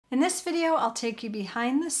In this video, I'll take you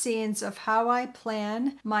behind the scenes of how I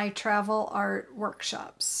plan my travel art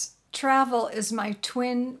workshops. Travel is my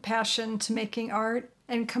twin passion to making art,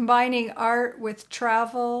 and combining art with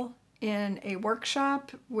travel in a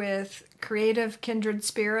workshop with creative kindred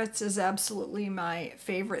spirits is absolutely my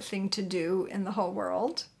favorite thing to do in the whole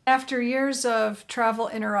world. After years of travel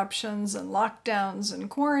interruptions and lockdowns and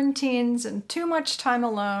quarantines and too much time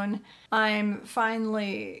alone, I'm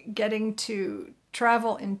finally getting to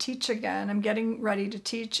travel and teach again. I'm getting ready to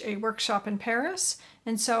teach a workshop in Paris,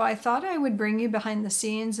 and so I thought I would bring you behind the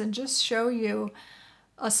scenes and just show you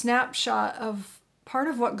a snapshot of part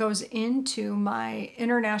of what goes into my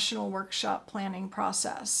international workshop planning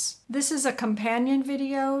process. This is a companion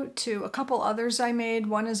video to a couple others I made.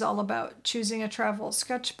 One is all about choosing a travel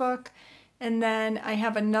sketchbook, and then I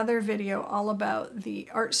have another video all about the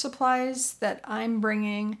art supplies that I'm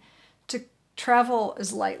bringing to travel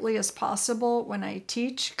as lightly as possible when I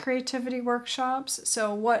teach creativity workshops.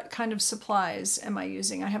 So what kind of supplies am I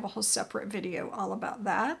using? I have a whole separate video all about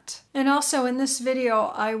that. And also in this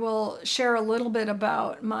video, I will share a little bit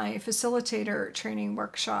about my facilitator training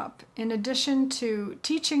workshop. In addition to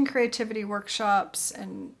teaching creativity workshops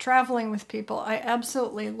and traveling with people, I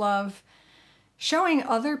absolutely love showing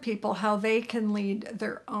other people how they can lead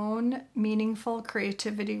their own meaningful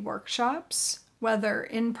creativity workshops, whether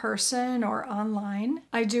in person or online.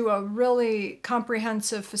 I do a really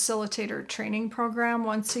comprehensive facilitator training program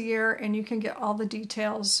once a year, and you can get all the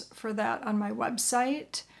details for that on my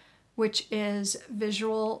website, which is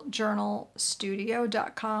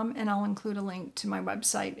visualjournalstudio.com, and I'll include a link to my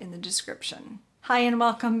website in the description. Hi and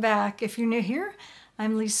welcome back. If you're new here,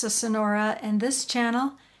 I'm Lisa Sonora, and this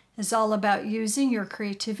channel is all about using your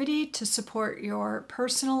creativity to support your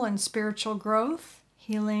personal and spiritual growth,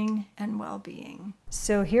 healing, and well-being.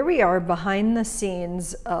 So here we are behind the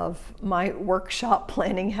scenes of my workshop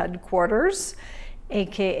planning headquarters,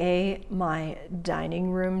 aka my dining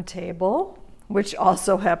room table, which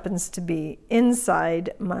also happens to be inside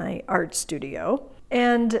my art studio.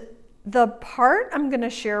 And the part I'm going to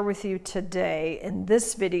share with you today in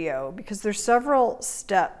this video, because there's several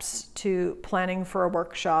steps to planning for a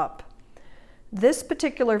workshop. This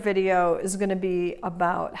particular video is going to be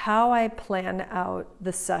about how I plan out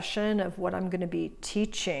the session of what I'm going to be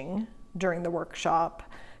teaching during the workshop,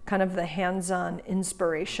 kind of the hands-on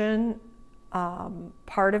inspiration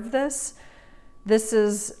part of this. This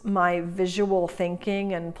is my visual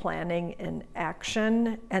thinking and planning in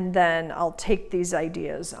action, and then I'll take these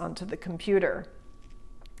ideas onto the computer.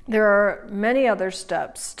 There are many other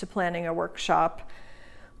steps to planning a workshop,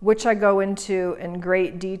 which I go into in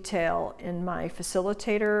great detail in my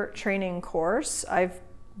facilitator training course. I've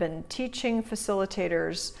been teaching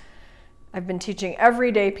facilitators. I've been teaching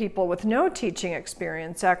everyday people with no teaching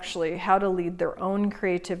experience, actually, how to lead their own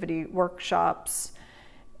creativity workshops.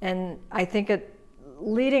 And I think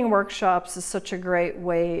leading workshops is such a great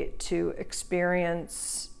way to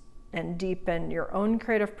experience and deepen your own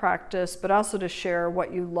creative practice, but also to share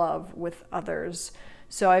what you love with others.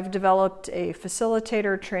 So I've developed a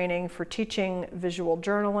facilitator training for teaching visual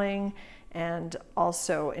journaling and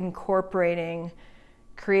also incorporating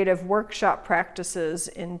creative workshop practices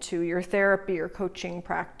into your therapy or coaching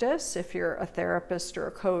practice if you're a therapist or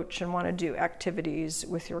a coach and want to do activities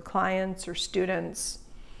with your clients or students.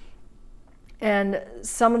 And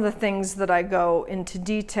some of the things that I go into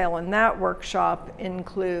detail in that workshop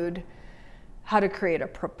include how to create a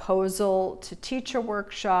proposal to teach a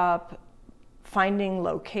workshop, finding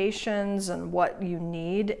locations and what you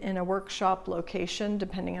need in a workshop location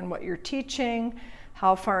depending on what you're teaching,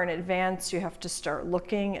 how far in advance you have to start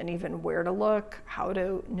looking and even where to look, how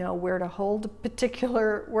to know where to hold a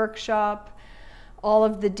particular workshop, all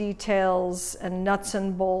of the details and nuts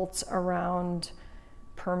and bolts around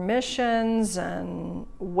permissions and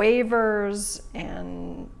waivers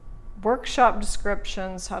and workshop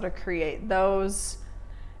descriptions, how to create those,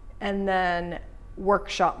 and then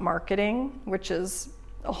workshop marketing, which is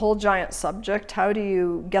a whole giant subject. How do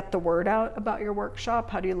you get the word out about your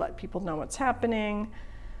workshop? How do you let people know what's happening?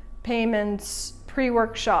 Payments,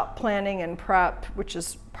 pre-workshop planning and prep, which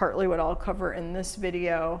is partly what I'll cover in this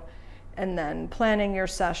video, and then planning your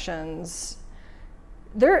sessions.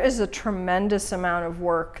 There is a tremendous amount of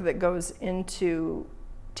work that goes into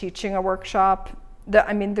teaching a workshop.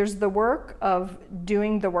 There's the work of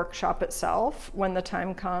doing the workshop itself when the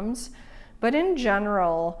time comes. But in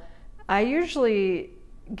general, I usually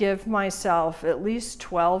give myself at least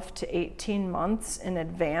 12 to 18 months in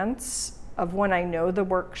advance of when I know the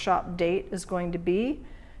workshop date is going to be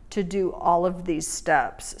to do all of these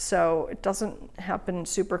steps. So it doesn't happen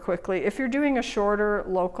super quickly. If you're doing a shorter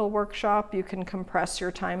local workshop, you can compress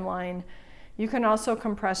your timeline. You can also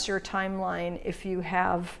compress your timeline if you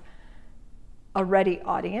have a ready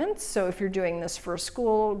audience. So if you're doing this for a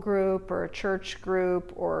school group or a church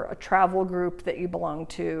group or a travel group that you belong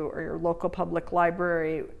to, or your local public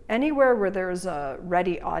library, anywhere where there's a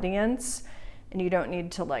ready audience and you don't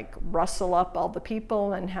need to like rustle up all the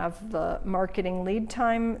people and have the marketing lead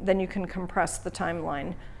time, then you can compress the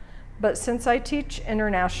timeline. But since I teach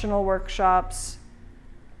international workshops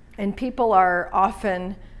and people are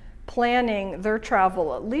often planning their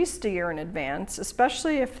travel at least a year in advance,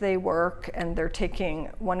 especially if they work and they're taking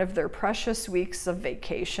one of their precious weeks of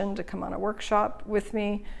vacation to come on a workshop with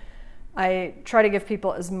me, I try to give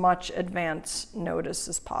people as much advance notice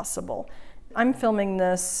as possible. I'm filming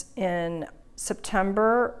this in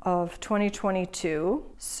September of 2022,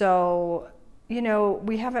 so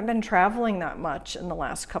we haven't been traveling that much in the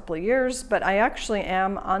last couple of years, but I actually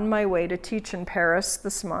am on my way to teach in Paris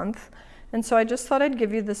this month. And so I just thought I'd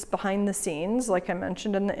give you this behind the scenes, like I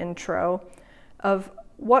mentioned in the intro, of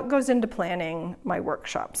what goes into planning my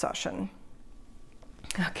workshop session.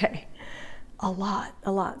 Okay, a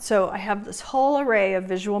lot. So I have this whole array of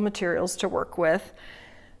visual materials to work with.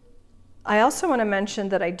 I also want to mention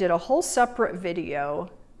that I did a whole separate video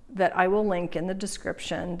that I will link in the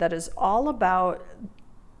description that is all about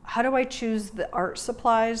how do I choose the art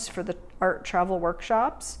supplies for the art travel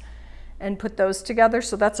workshops and put those together.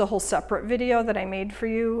 So that's a whole separate video that I made for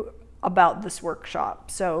you about this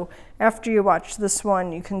workshop. So after you watch this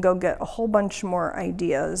one, you can go get a whole bunch more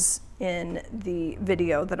ideas in the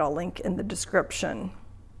video that I'll link in the description.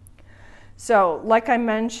 So like I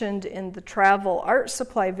mentioned in the travel art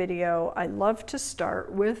supply video, I love to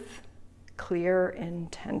start with clear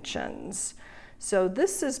intentions. So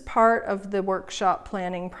this is part of the workshop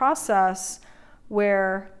planning process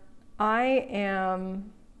where I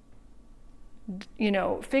am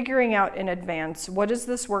figuring out in advance, what is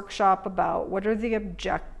this workshop about? What are the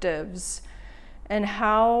objectives? And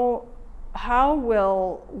how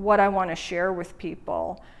will what I want to share with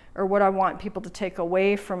people, or what I want people to take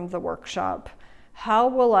away from the workshop, how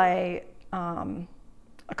will I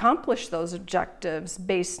accomplish those objectives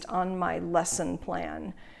based on my lesson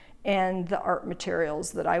plan and the art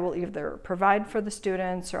materials that I will either provide for the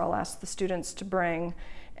students or I'll ask the students to bring.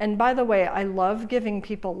 And by the way, I love giving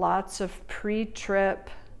people lots of pre-trip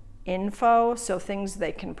info, so things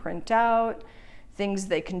they can print out, things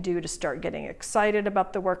they can do to start getting excited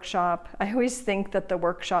about the workshop. I always think that the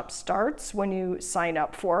workshop starts when you sign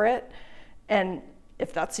up for it. And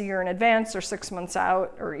if that's a year in advance or 6 months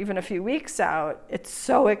out or even a few weeks out, it's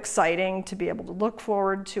so exciting to be able to look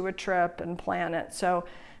forward to a trip and plan it. So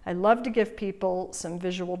I love to give people some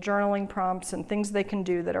visual journaling prompts and things they can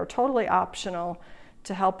do that are totally optional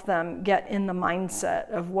to help them get in the mindset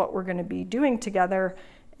of what we're going to be doing together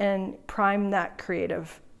and prime that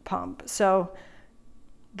creative pump. So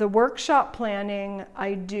the workshop planning,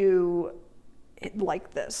 I do it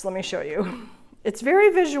like this. Let me show you. It's very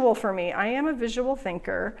visual for me. I am a visual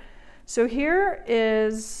thinker. So here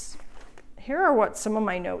are what some of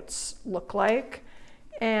my notes look like.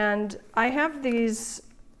 And I have these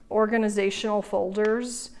organizational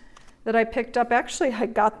folders that I picked up. Actually, I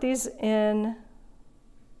got these in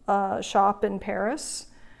a shop in Paris.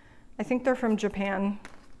 I think they're from Japan.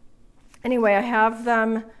 Anyway, I have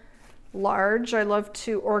them large. I love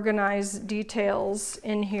to organize details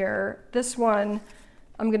in here. This one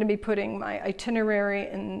I'm going to be putting my itinerary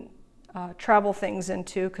and travel things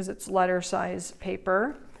into because it's letter size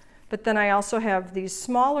paper. But then I also have these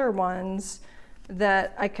smaller ones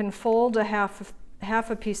that I can fold a half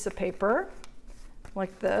a piece of paper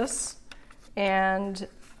like this, and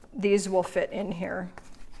these will fit in here.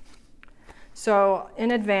 So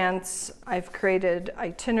in advance, I've created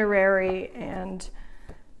itinerary and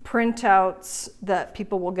printouts that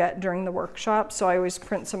people will get during the workshop. So I always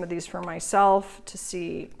print some of these for myself to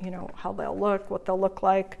see, how they'll look, what they'll look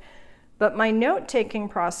like. But my note-taking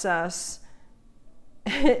process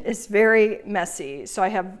is very messy. So I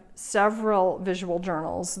have several visual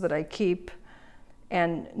journals that I keep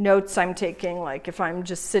and notes I'm taking, like if I'm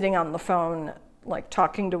just sitting on the phone, like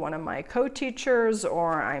talking to one of my co-teachers,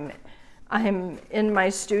 or I'm in my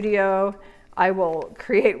studio, I will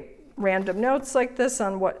create random notes like this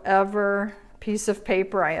on whatever piece of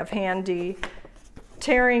paper I have handy,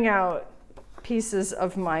 tearing out pieces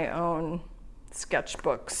of my own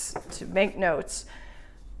sketchbooks to make notes.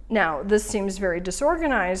 Now, this seems very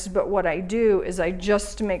disorganized, but what I do is I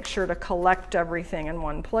just make sure to collect everything in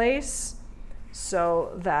one place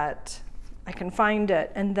so that I can find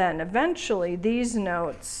it. And then eventually these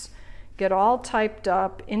notes get all typed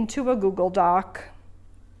up into a Google Doc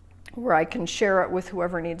where I can share it with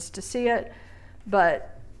whoever needs to see it.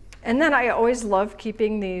 And then I always love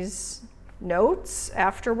keeping these notes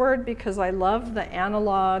afterward because I love the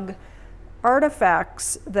analog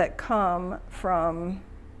artifacts that come from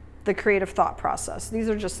the creative thought process. These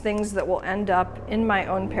are just things that will end up in my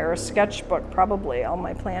own Paris sketchbook, probably all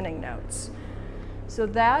my planning notes. So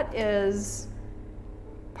that is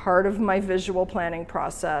part of my visual planning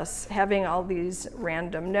process, having all these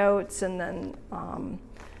random notes and then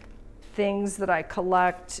things that I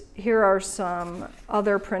collect. Here are some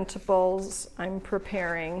other printables I'm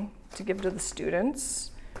preparing to give to the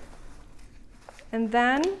students. And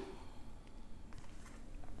then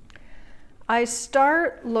I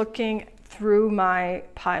start looking through my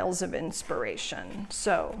piles of inspiration.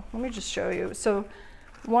 So let me just show you. So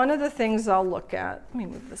one of the things I'll look at, let me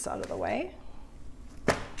move this out of the way.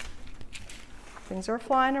 Things are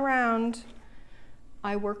flying around.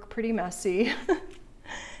 I work pretty messy,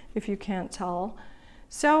 if you can't tell.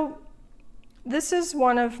 So this is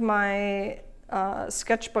one of my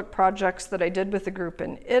sketchbook projects that I did with a group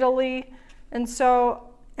in Italy. And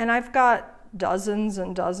I've got dozens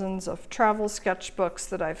and dozens of travel sketchbooks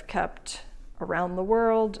that I've kept around the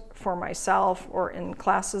world for myself or in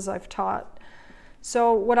classes I've taught.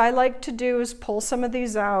 So what I like to do is pull some of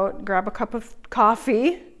these out, grab a cup of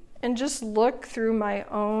coffee, and just look through my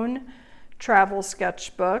own travel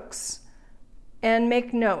sketchbooks and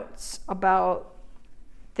make notes about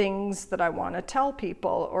things that I want to tell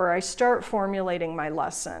people, or I start formulating my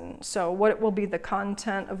lesson. So what will be the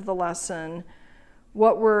content of the lesson?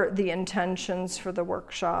 What were the intentions for the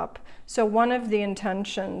workshop? So one of the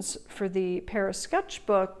intentions for the Paris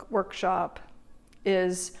Sketchbook workshop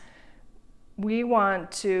is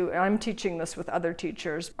I'm teaching this with other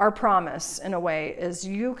teachers, our promise in a way is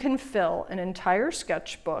you can fill an entire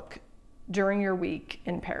sketchbook during your week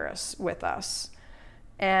in Paris with us.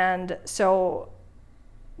 And so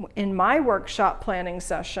in my workshop planning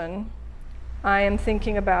session, I am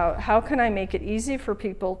thinking about how can I make it easy for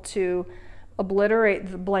people to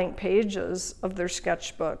obliterate the blank pages of their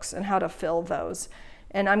sketchbooks and how to fill those.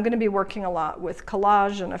 And I'm going to be working a lot with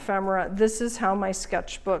collage and ephemera. This is how my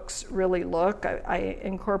sketchbooks really look. I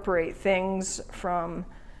incorporate things from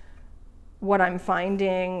what I'm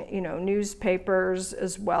finding, newspapers,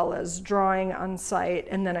 as well as drawing on site.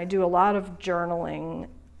 And then I do a lot of journaling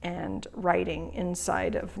and writing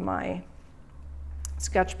inside of my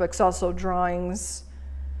sketchbooks, also drawings.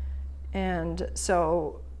 And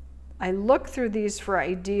so I look through these for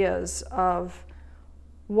ideas of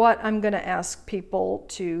what I'm going to ask people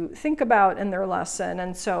to think about in their lesson.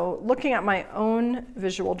 And so looking at my own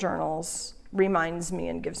visual journals reminds me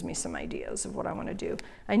and gives me some ideas of what I want to do.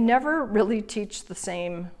 I never really teach the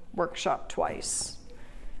same workshop twice.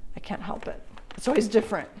 I can't help it. It's always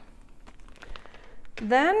different.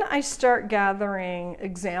 Then I start gathering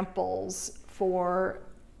examples for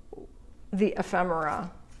the ephemera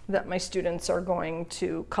that my students are going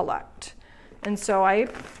to collect. And so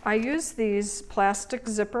I use these plastic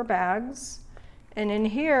zipper bags, and in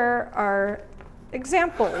here are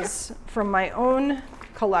examples from my own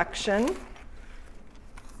collection.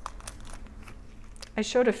 I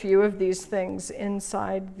showed a few of these things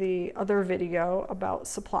inside the other video about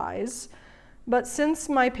supplies, but since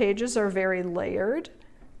my pages are very layered,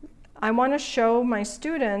 I want to show my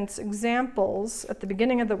students examples at the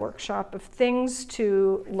beginning of the workshop of things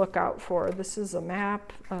to look out for. This is a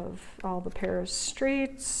map of all the Paris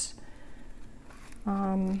streets. That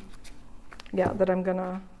I'm going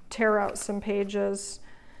to tear out some pages.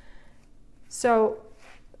 So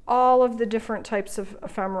all of the different types of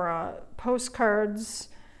ephemera, postcards,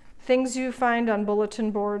 things you find on bulletin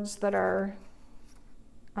boards that are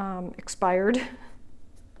expired.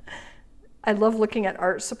 I love looking at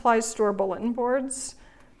art supply store bulletin boards,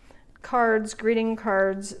 cards, greeting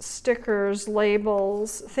cards, stickers,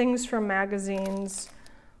 labels, things from magazines.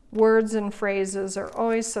 Words and phrases are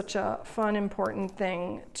always such a fun, important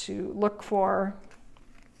thing to look for.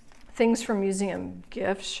 Things from museum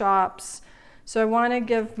gift shops. So I want to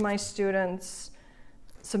give my students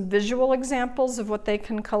some visual examples of what they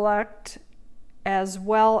can collect, as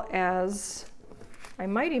well as I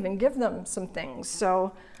might even give them some things.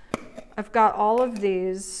 So I've got all of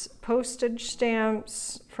these postage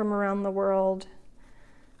stamps from around the world.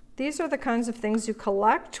 These are the kinds of things you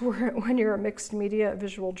collect when you're a mixed media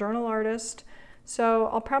visual journal artist. So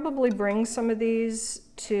I'll probably bring some of these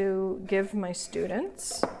to give my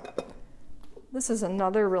students. This is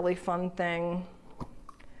another really fun thing.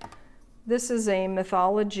 This is a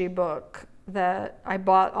mythology book that I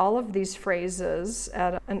bought all of these phrases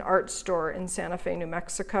at an art store in Santa Fe, New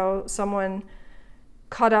Mexico. Someone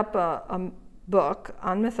cut up a book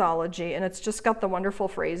on mythology, and it's just got the wonderful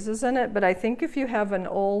phrases in it. But I think if you have an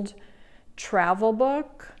old travel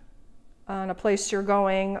book on a place you're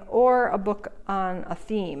going, or a book on a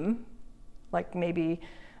theme, like maybe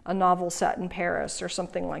a novel set in Paris or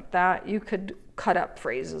something like that, you could cut up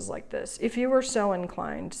phrases like this if you were so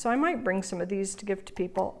inclined. So I might bring some of these to give to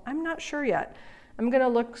people. I'm not sure yet. I'm going to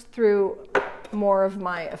look through more of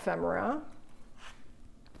my ephemera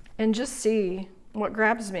and just see what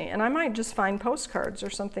grabs me. And I might just find postcards or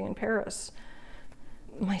something in Paris.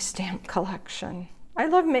 My stamp collection. I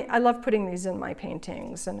love putting these in my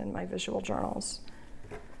paintings and in my visual journals.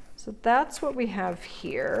 So that's what we have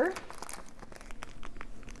here.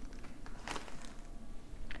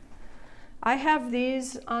 I have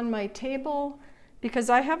these on my table because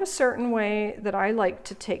I have a certain way that I like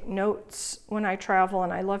to take notes when I travel,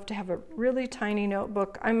 and I love to have a really tiny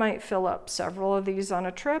notebook. I might fill up several of these on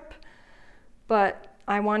a trip, but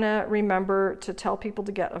I want to remember to tell people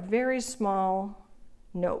to get a very small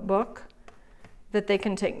notebook that they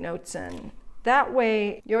can take notes in. That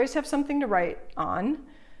way, you always have something to write on,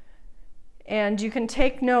 and you can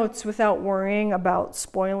take notes without worrying about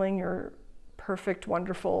spoiling your perfect,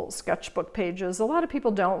 wonderful sketchbook pages. A lot of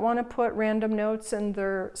people don't want to put random notes in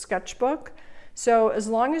their sketchbook. So as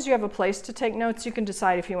long as you have a place to take notes, you can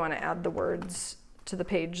decide if you want to add the words to the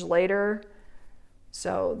page later.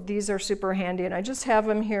 So these are super handy, and I just have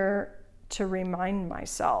them here to remind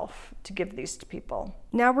myself to give these to people.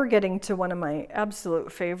 Now we're getting to one of my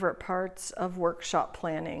absolute favorite parts of workshop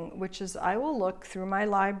planning, which is I will look through my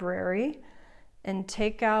library and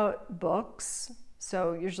take out books.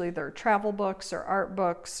 So usually they're travel books or art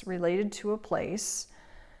books related to a place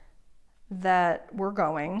that we're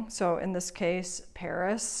going. So in this case,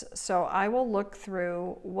 Paris. So I will look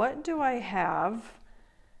through, what do I have?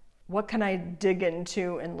 What can I dig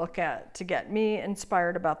into and look at to get me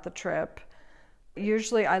inspired about the trip?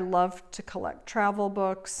 Usually I love to collect travel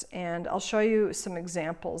books, and I'll show you some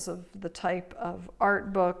examples of the type of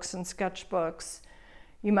art books and sketchbooks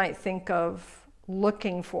you might think of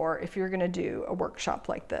looking for if you're going to do a workshop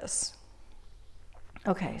like this.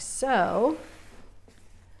 Okay, so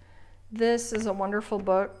this is a wonderful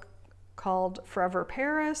book called Forever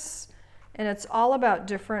Paris, and it's all about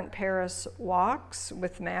different Paris walks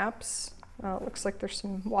with maps. Well, it looks like there's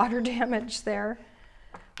some water damage there,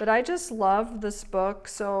 but I just love this book.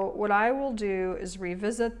 So what I will do is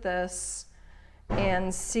revisit this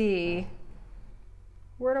and see,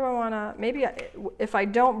 where do I want to, maybe if I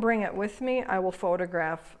don't bring it with me, I will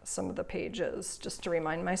photograph some of the pages just to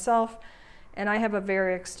remind myself. And I have a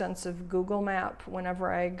very extensive Google map.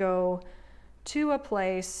 Whenever I go to a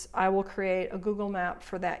place, I will create a Google map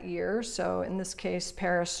for that year. So in this case,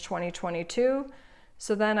 Paris 2022.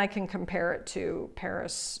 So then I can compare it to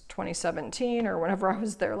Paris 2017 or whenever I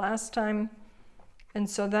was there last time. And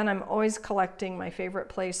so then I'm always collecting my favorite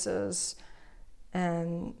places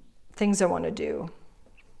and things I want to do.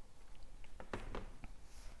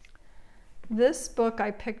 This book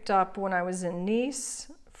I picked up when I was in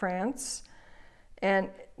Nice, France. And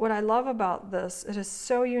what I love about this, it is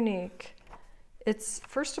so unique. It's,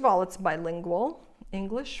 first of all, it's bilingual,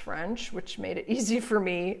 English, French, which made it easy for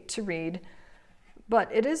me to read.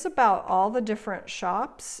 But it is about all the different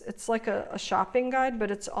shops. It's like a shopping guide,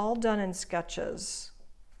 but it's all done in sketches.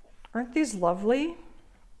 Aren't these lovely?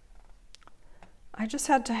 I just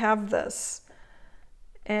had to have this.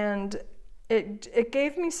 And it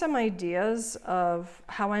gave me some ideas of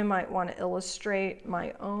how I might want to illustrate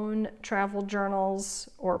my own travel journals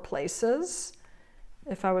or places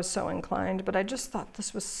if I was so inclined. But I just thought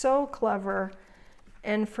this was so clever.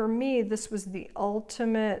 And for me, this was the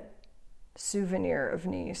ultimate souvenir of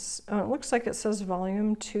Nice. Oh, it looks like it says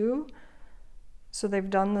volume 2. So they've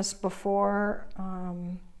done this before.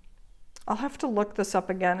 I'll have to look this up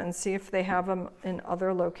again and see if they have them in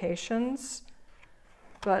other locations.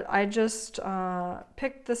 But I just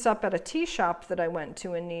picked this up at a tea shop that I went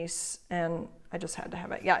to in Nice, and I just had to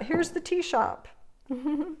have it. Yeah, here's the tea shop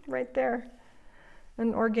right there.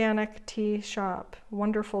 An organic tea shop.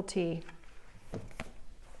 Wonderful tea.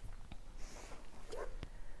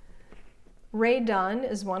 Rae Dunn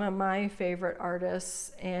is one of my favorite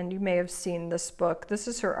artists, and you may have seen this book. This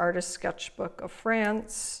is her artist sketchbook of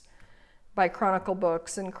France by Chronicle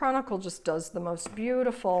Books, and Chronicle just does the most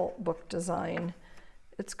beautiful book design.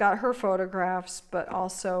 It's got her photographs, but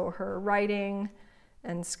also her writing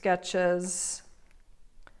and sketches.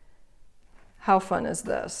 How fun is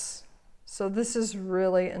this? So this is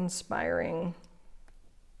really inspiring.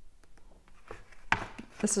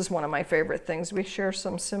 This is one of my favorite things. We share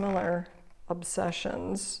some similar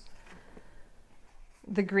obsessions.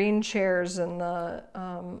 The green chairs in the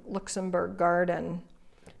Luxembourg garden.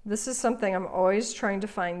 This is something I'm always trying to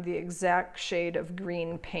find the exact shade of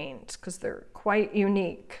green paint because they're quite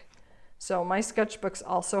unique. So my sketchbooks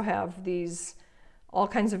also have these all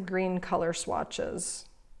kinds of green color swatches.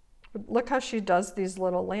 Look how she does these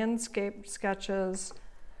little landscape sketches,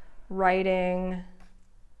 writing.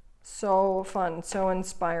 So fun, so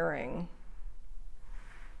inspiring.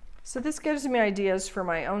 So this gives me ideas for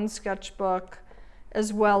my own sketchbook,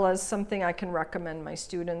 as well as something I can recommend my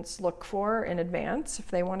students look for in advance if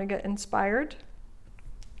they want to get inspired.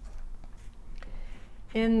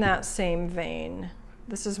 In that same vein,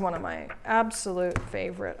 this is one of my absolute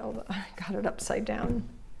favorite, oh, I got it upside down.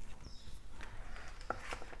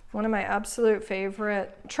 One of my absolute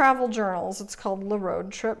favorite travel journals. It's called Le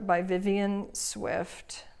Road Trip by Vivian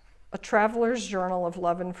Swift, a traveler's journal of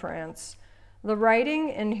love in France. The writing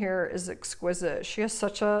in here is exquisite. She has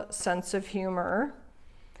such a sense of humor.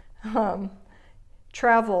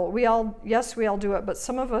 Travel, we all do it, but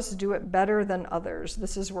some of us do it better than others.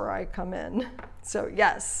 This is where I come in. So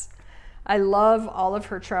yes, I love all of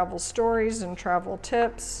her travel stories and travel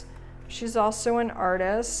tips. She's also an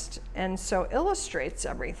artist and so illustrates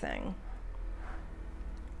everything.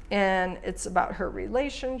 And it's about her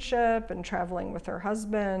relationship and traveling with her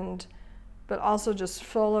husband, but also just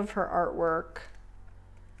full of her artwork,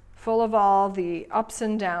 full of all the ups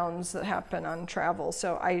and downs that happen on travel.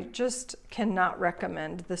 So I just cannot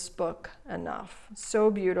recommend this book enough.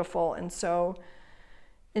 So beautiful and so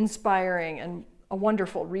inspiring and a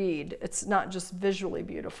wonderful read. It's not just visually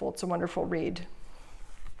beautiful, it's a wonderful read.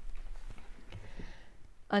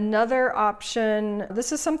 Another option,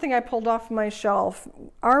 this is something I pulled off my shelf.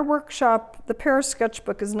 Our workshop, the Paris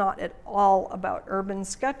Sketchbook, is not at all about urban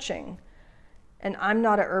sketching, and I'm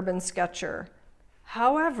not an urban sketcher.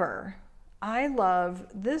 However, I love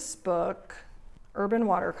this book, Urban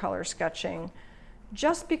Watercolor Sketching,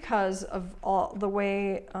 just because of all the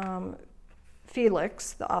way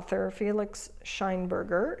Felix, the author, Felix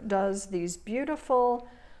Scheinberger, does these beautiful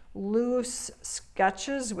loose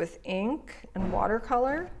sketches with ink and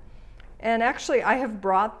watercolor. And actually, I have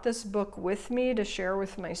brought this book with me to share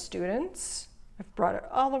with my students. I've brought it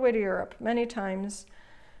all the way to Europe many times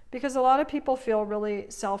because a lot of people feel really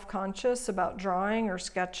self-conscious about drawing or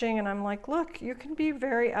sketching. And I'm like, look, you can be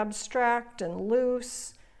very abstract and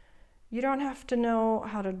loose. You don't have to know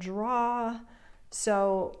how to draw.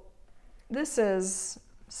 So this is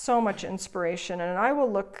so much inspiration. And I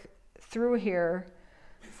will look through here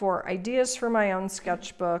for ideas for my own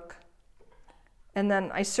sketchbook. And then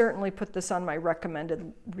I certainly put this on my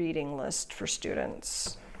recommended reading list for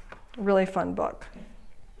students. Really fun book.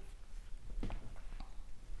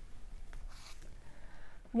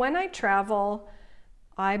 When I travel,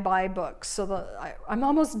 I buy books. So I'm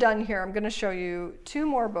almost done here. I'm going to show you 2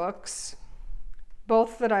 more books,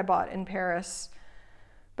 both that I bought in Paris.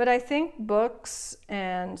 But I think books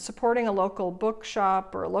and supporting a local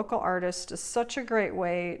bookshop or a local artist is such a great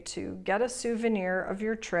way to get a souvenir of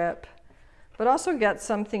your trip, but also get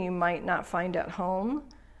something you might not find at home.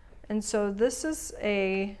 And so this is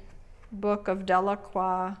a book of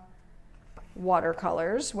Delacroix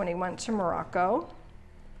watercolors when he went to Morocco.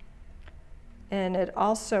 And it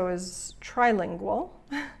also is trilingual,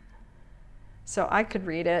 so I could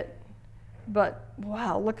read it. But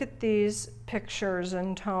wow, look at these pictures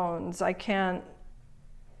and tones. I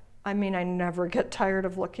never get tired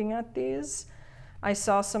of looking at these. I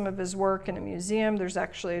saw some of his work in a museum. There's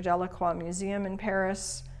actually a Delacroix museum in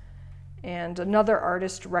Paris. And another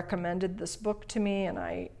artist recommended this book to me, and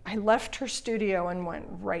I left her studio and went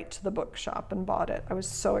right to the bookshop and bought it. I was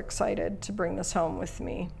so excited to bring this home with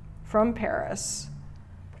me from Paris.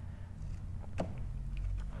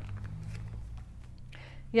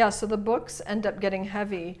 Yeah, so the books end up getting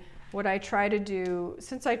heavy. What I try to do,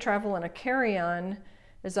 since I travel in a carry-on,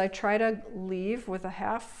 is I try to leave with a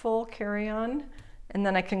half-full carry-on, and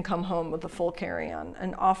then I can come home with a full carry-on.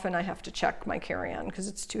 And often I have to check my carry-on because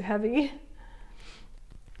it's too heavy.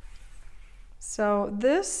 So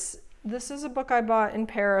this is a book I bought in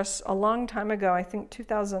Paris a long time ago, I think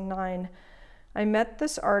 2009. I met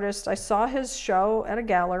this artist. I saw his show at a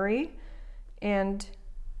gallery, and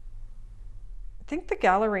I think the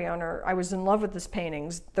gallery owner, I was in love with his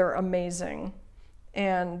paintings. They're amazing.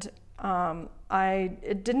 And I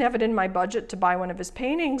didn't have it in my budget to buy one of his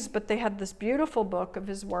paintings, but they had this beautiful book of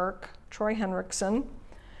his work, Troy Henriksen.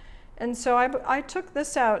 And so I took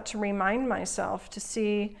this out to remind myself to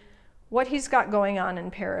see what he's got going on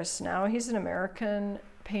in Paris now. He's an American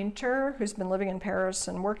painter who's been living in Paris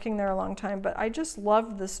and working there a long time, but I just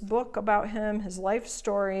love this book about him, his life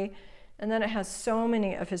story, and then it has so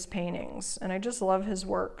many of his paintings, and I just love his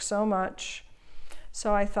work so much.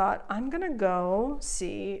 So I thought, I'm gonna go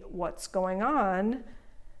see what's going on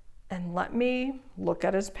and let me look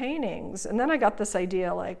at his paintings. And then I got this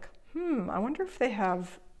idea like, I wonder if they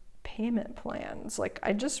have payment plans. Like,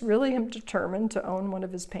 I just really am determined to own one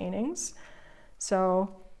of his paintings.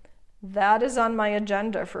 So that is on my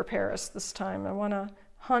agenda for Paris this time. I want to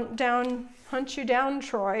hunt you down,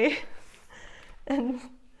 Troy, and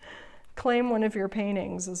claim one of your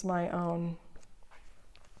paintings as my own.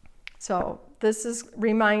 So this is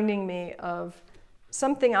reminding me of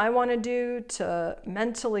something I want to do to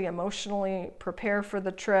mentally, emotionally prepare for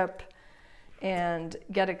the trip and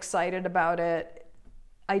get excited about it.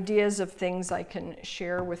 Ideas of things I can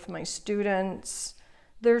share with my students.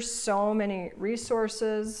 There's so many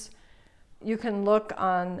resources. You can look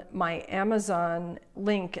on my Amazon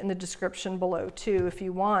link in the description below too if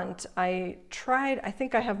you want. I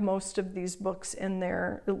think I have most of these books in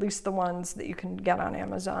there, at least the ones that you can get on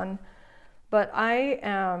Amazon. But I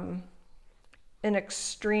am an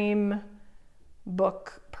extreme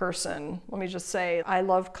book person. Let me just say, I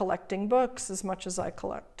love collecting books as much as I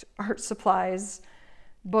collect art supplies.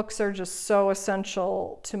 Books are just so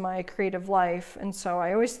essential to my creative life, and so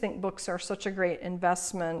I always think books are such a great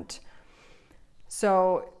investment.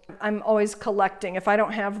 So I'm always collecting. If I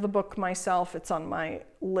don't have the book myself, it's on my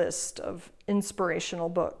list of inspirational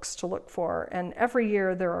books to look for. And every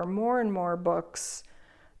year there are more and more books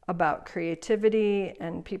about creativity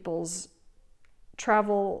and people's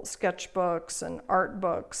travel sketchbooks and art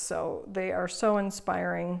books. So they are so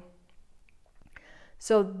inspiring.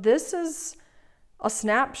 So this is a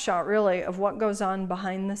snapshot really of what goes on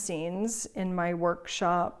behind the scenes in my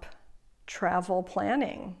workshop travel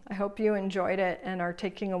planning. I hope you enjoyed it and are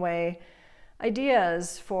taking away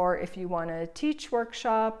ideas for if you want to teach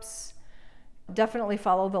workshops. Definitely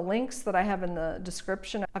follow the links that I have in the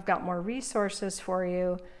description. I've got more resources for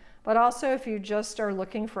you. But also if you just are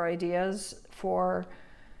looking for ideas for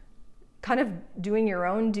kind of doing your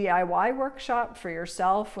own DIY workshop for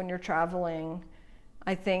yourself when you're traveling,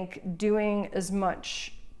 I think doing as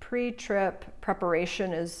much pre-trip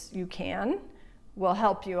preparation as you can will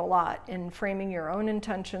help you a lot in framing your own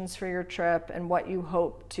intentions for your trip and what you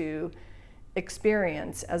hope to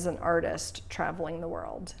experience as an artist traveling the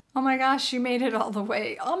world. Oh my gosh, you made it all the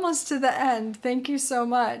way, almost to the end. Thank you so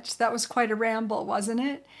much. That was quite a ramble, wasn't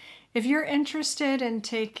it? If you're interested in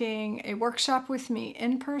taking a workshop with me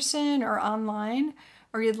in person or online,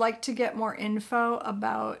 or you'd like to get more info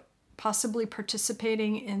about possibly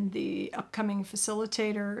participating in the upcoming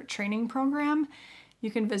facilitator training program, you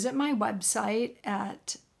can visit my website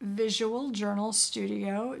at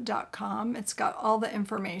visualjournalstudio.com. It's got all the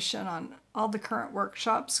information on all the current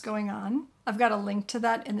workshops going on. I've got a link to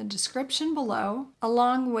that in the description below,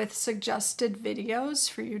 along with suggested videos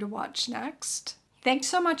for you to watch next. Thanks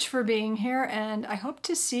so much for being here, and I hope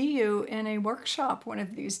to see you in a workshop one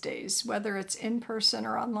of these days, whether it's in person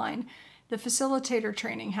or online. The facilitator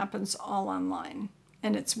training happens all online,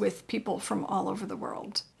 and it's with people from all over the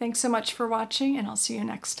world. Thanks so much for watching, and I'll see you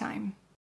next time.